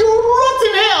swear you will rot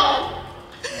in hell.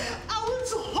 I will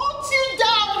hunt you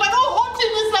down. If I don't hunt you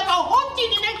in this life, I'll hunt you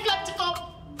in the next life to come.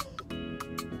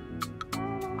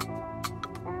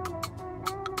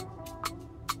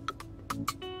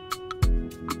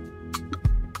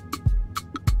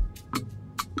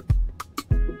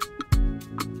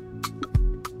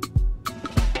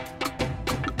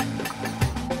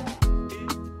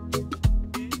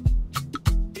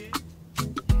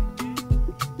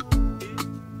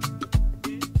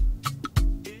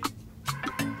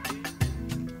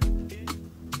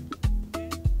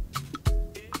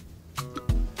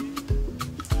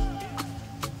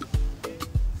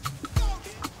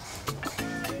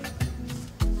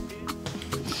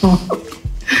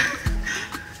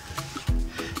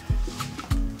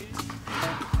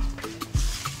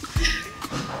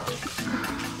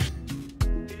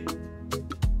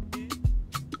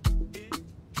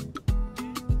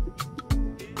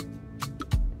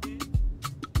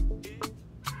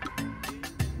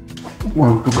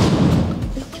 Welcome.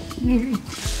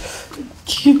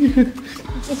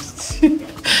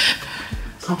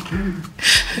 It's okay.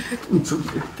 It's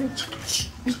okay.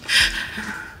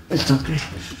 It's okay.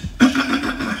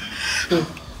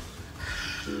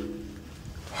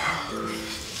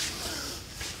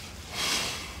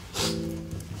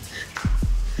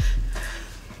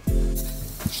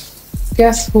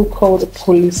 Guess who called the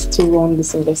police to run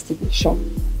this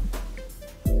investigation?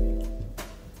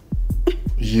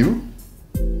 You?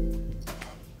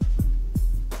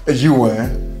 You were?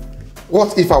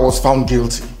 What if I was found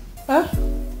guilty? Huh?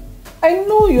 I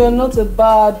know you're not a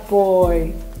bad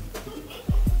boy.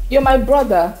 You're my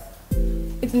brother.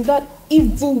 It is that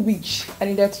evil witch I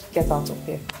needed to get out of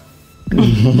here.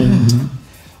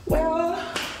 Well,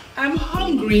 I'm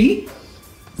hungry.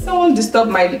 Someone disturbed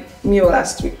my meal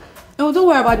last week. Oh, don't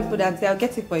worry about the food, Auntie. I'll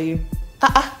get it for you.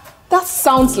 That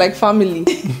sounds like family.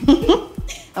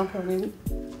 I'm coming.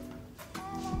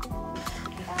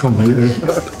 Come here.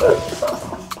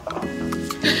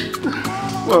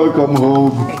 Welcome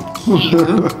home.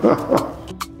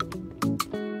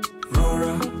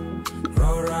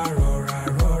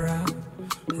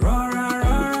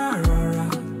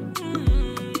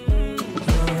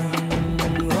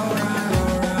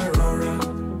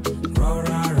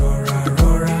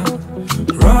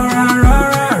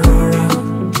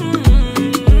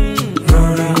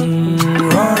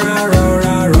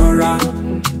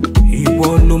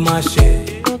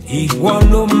 Ìwọ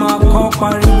ló máa kọ́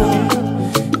pariwo,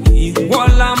 ìwọ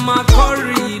la máa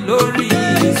kọ́rí lórí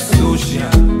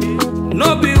social. No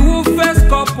be who first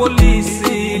call police,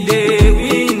 they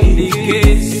win the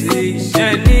case. Ṣé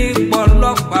ní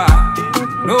pọlọ́pàá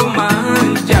ló máa ń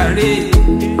jàre?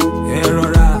 Ẹ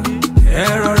rọra, ẹ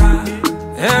rọra,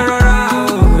 ẹ rọra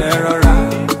o, ẹ rọra,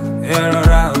 ẹ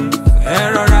rọra o, ẹ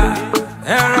rọra,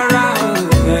 ẹ rọra o,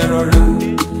 ẹ rọra.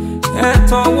 Ẹ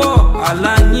tọwọ́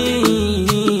àlàyé.